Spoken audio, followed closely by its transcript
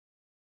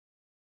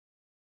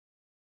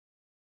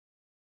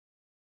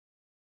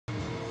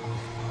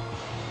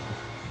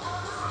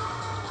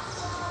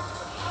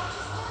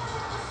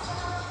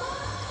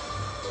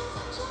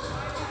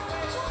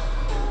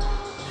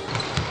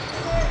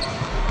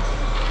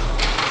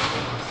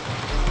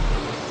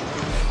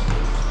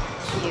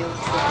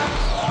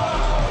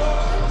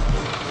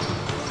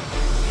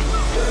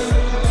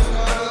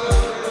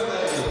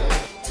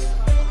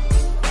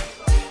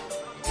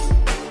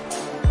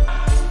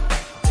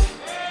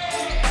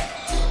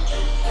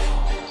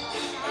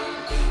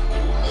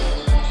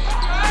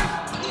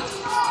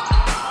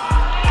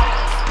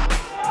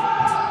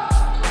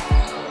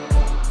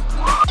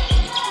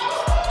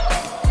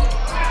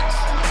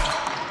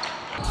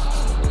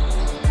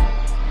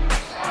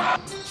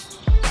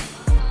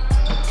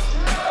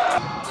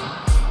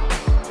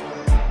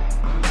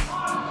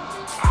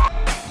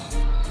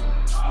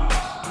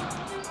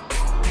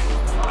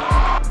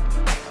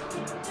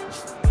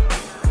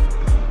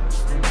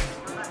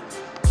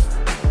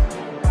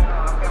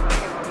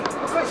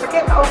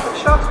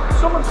shots.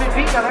 Someone's been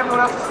beaten and everyone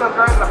else is still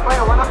guarding the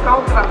player. We're not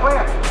going to that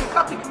player. We've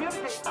got to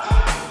communicate.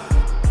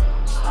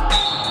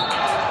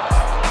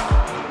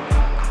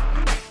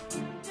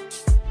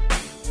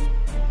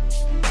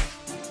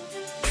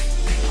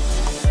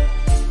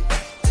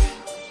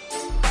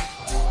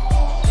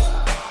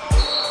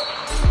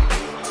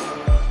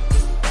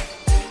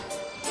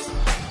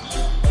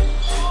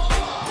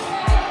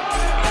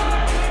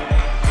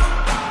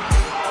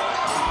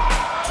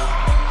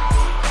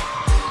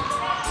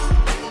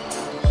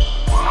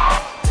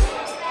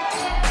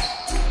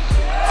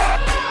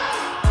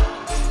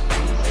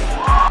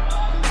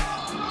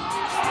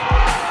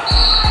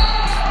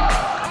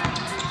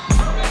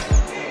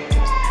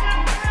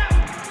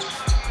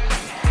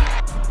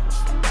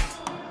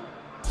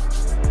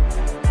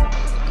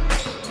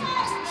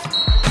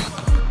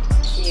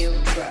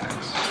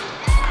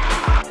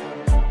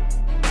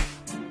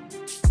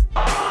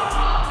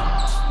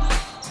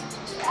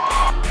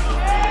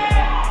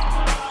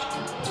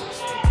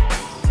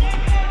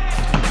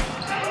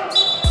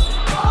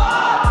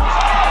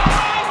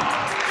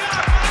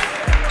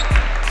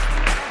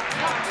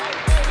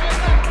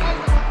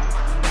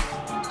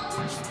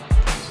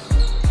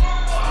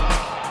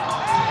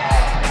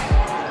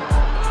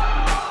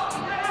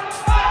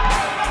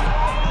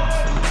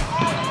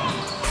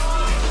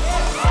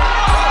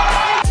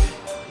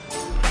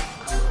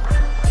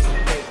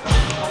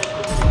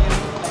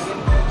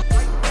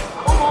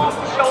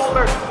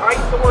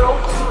 So we're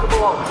open to the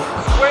ball.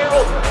 Square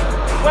up.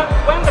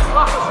 When the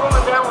clock is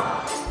running down.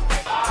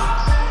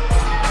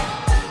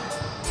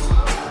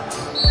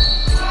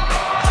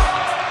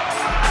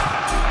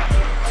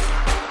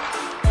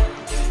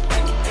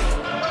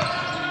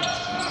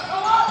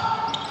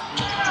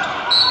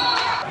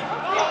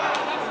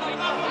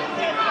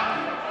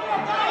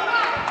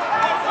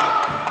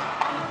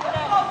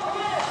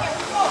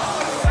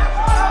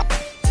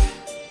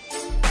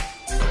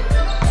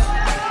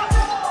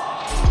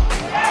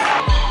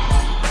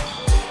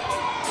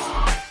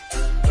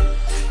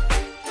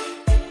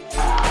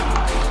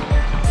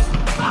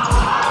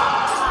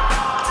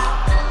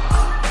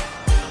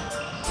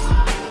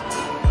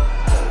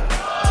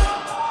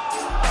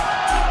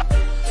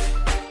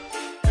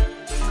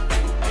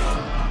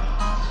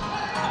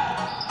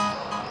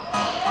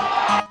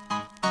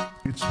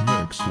 It's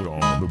mixed on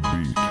the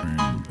beat.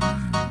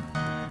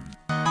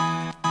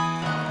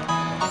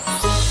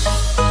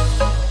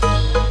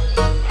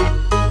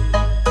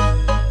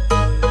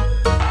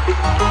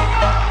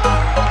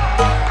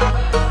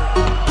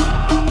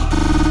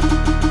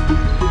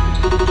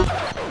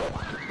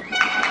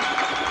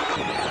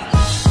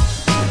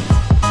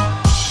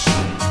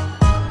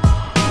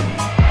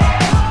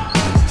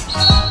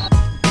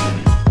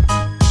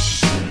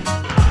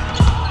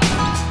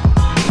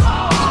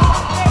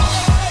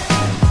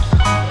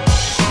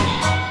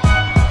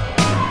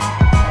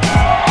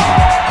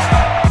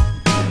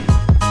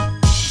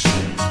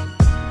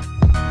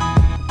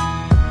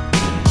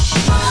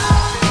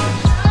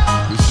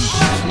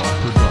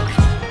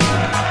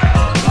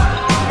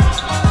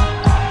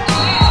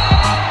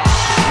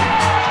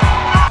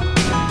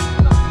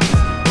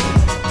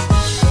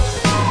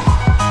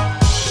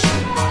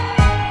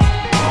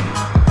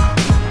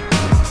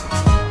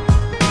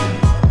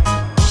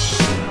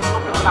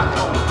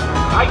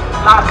 Right,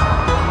 lads,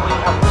 we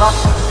have got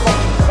to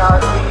fucking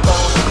start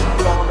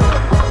rebounding down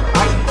there.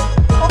 Right?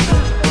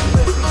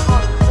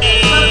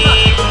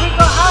 We've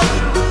got half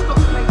the stuff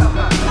to make up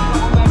that.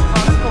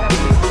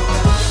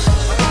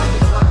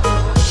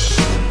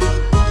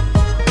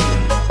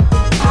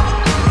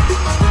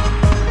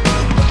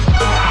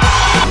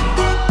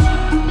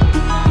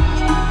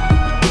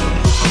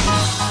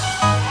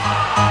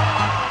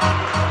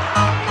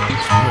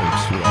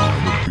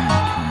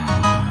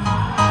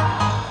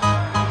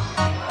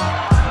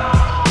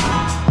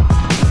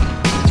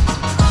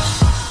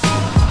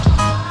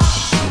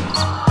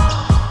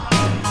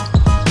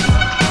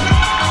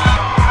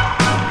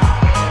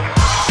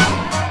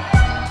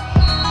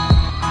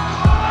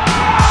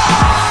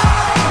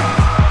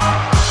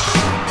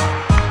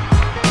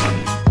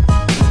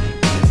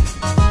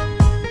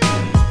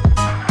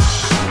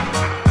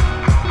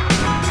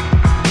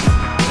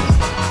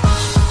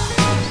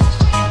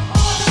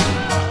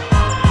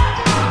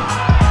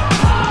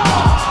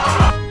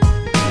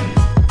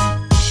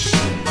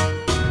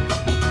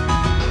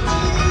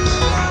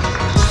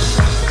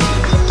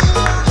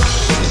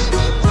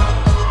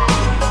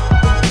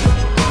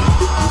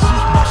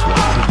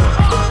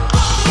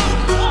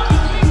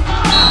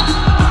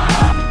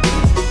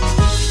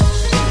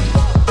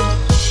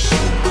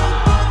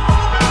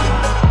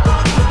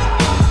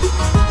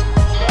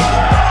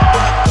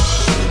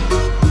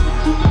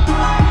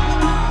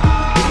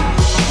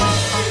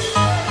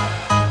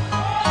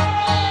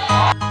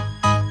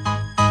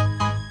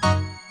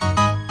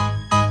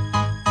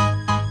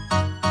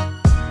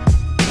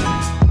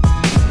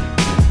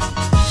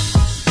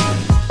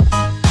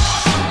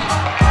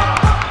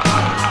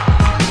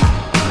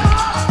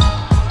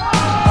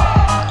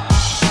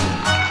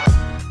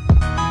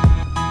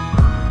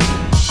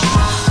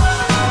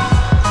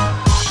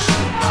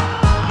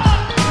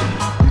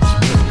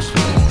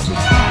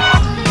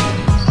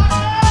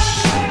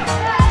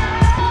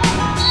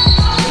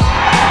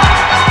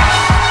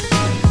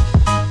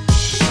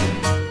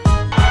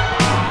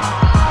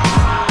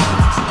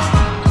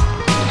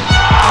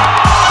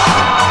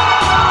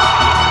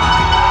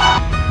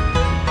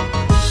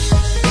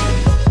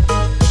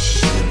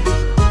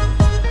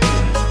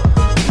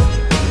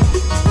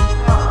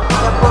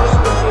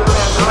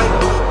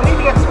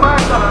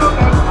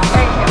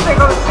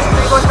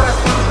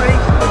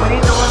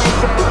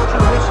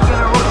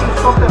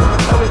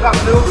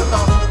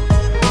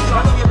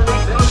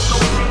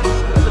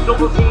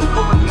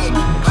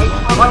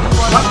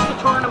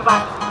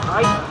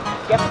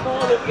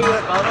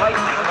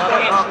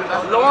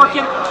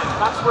 Lorcan,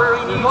 that's where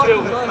I need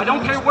you. I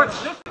don't care where.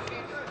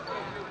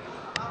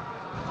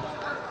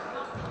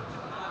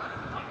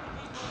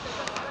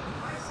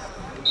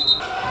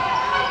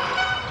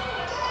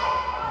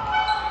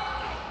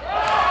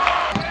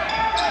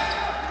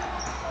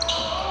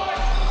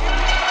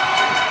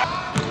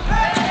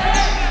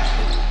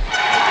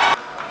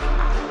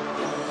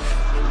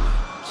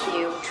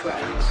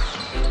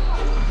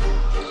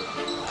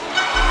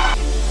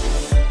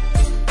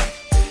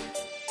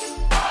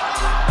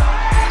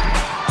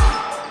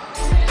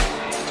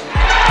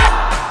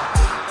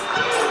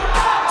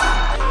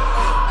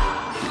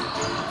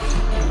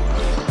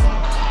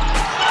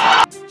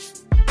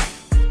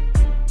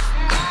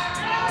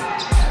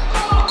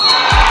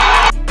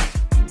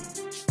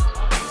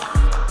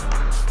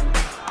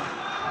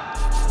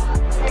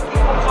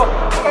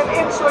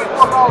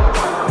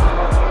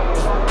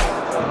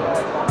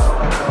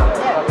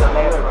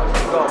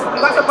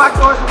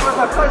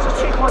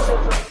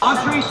 On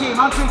three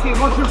team,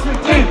 1, 2, 3,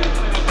 team.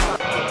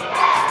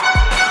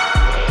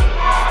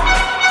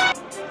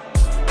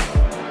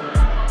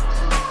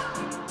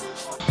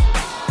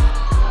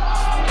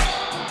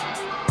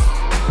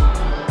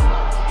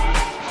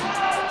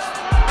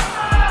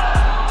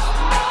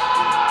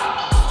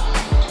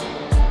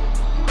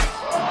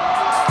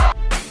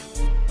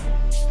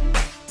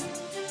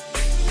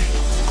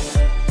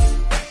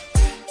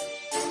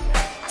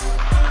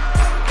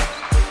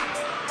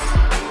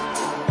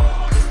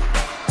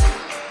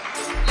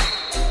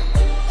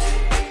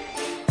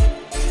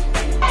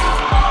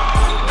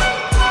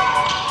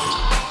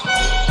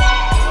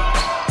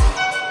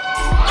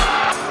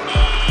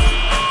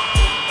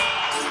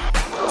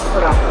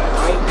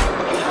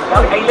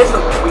 Hey,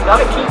 listen, we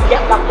gotta keep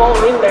getting that ball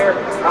in there,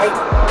 right?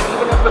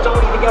 Even if it's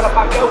only to get it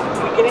back out,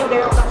 we get in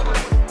there.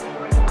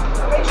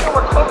 Make sure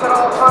we're cooking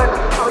all the time.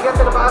 When we get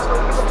to the basket,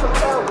 we keep it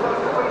down.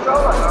 We're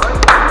controlling, all right?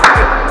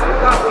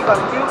 We got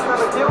do,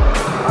 number 2.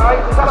 All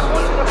right, we got a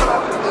bunch of different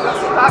options. We got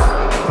stack.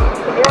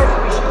 Yes,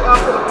 we shoot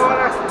off to the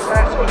corner.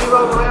 So we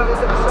roll around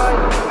into the side.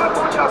 We got a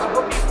bunch of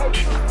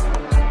options.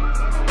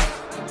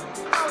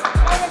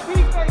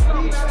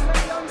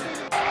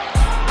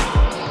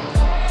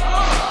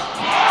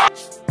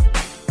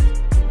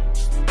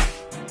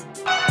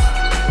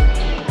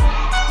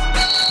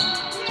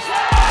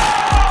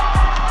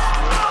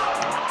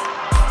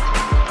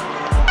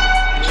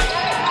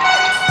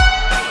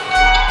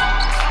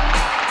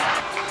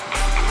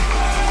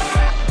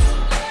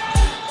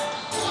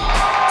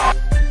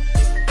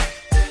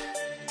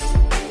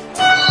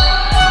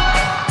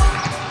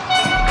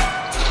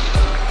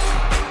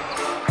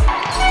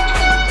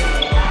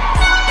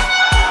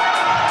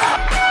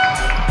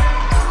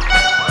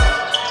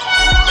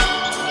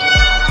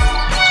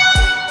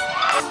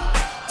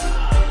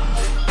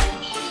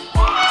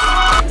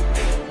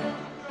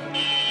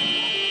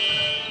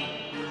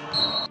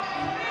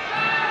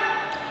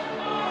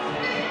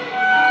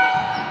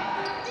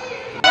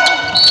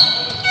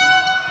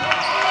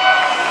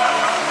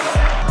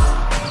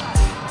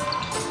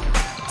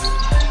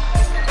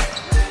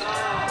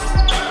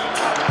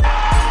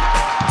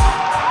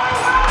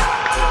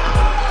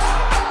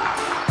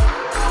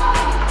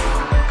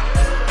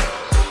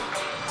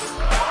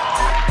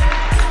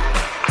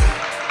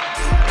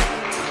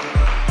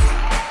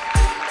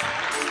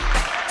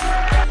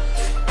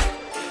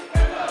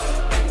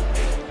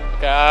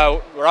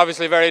 We're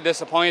obviously very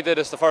disappointed.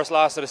 It's the first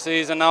loss of the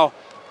season now.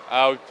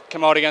 We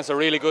came out against a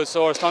really good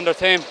Source Thunder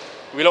team.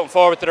 We're looking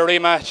forward to the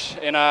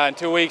rematch in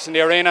 2 weeks in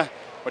the arena.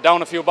 We're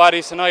down a few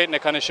bodies tonight and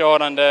it kind of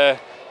showed on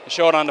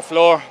the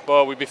floor,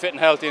 but we'll be fit and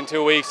healthy in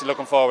 2 weeks and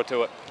looking forward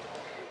to it.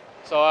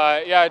 So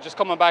yeah, just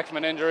coming back from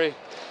an injury.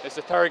 It's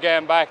the 3rd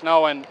game back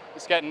now and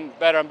it's getting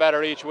better and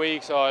better each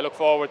week, so I look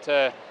forward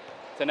to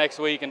next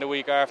week and the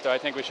week after. I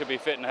think we should be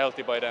fit and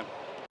healthy by then.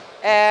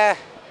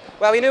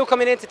 Well, we knew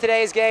coming into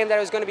today's game that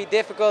it was going to be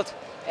difficult,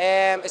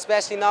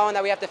 especially knowing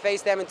that we have to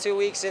face them in 2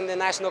 weeks in the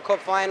National Cup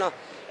final.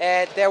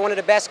 They're one of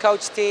the best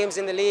coached teams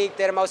in the league.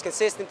 They're the most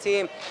consistent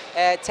team,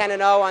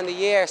 10-0 on the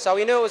year. So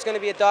we knew it was going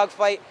to be a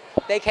dogfight.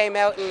 They came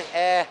out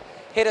and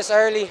hit us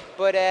early,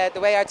 but the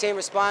way our team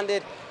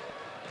responded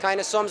kind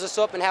of sums us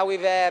up in how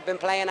we've been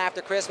playing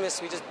after Christmas.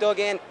 We just dug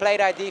in,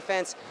 played our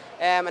defense,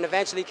 and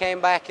eventually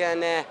came back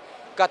and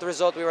got the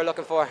result we were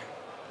looking for.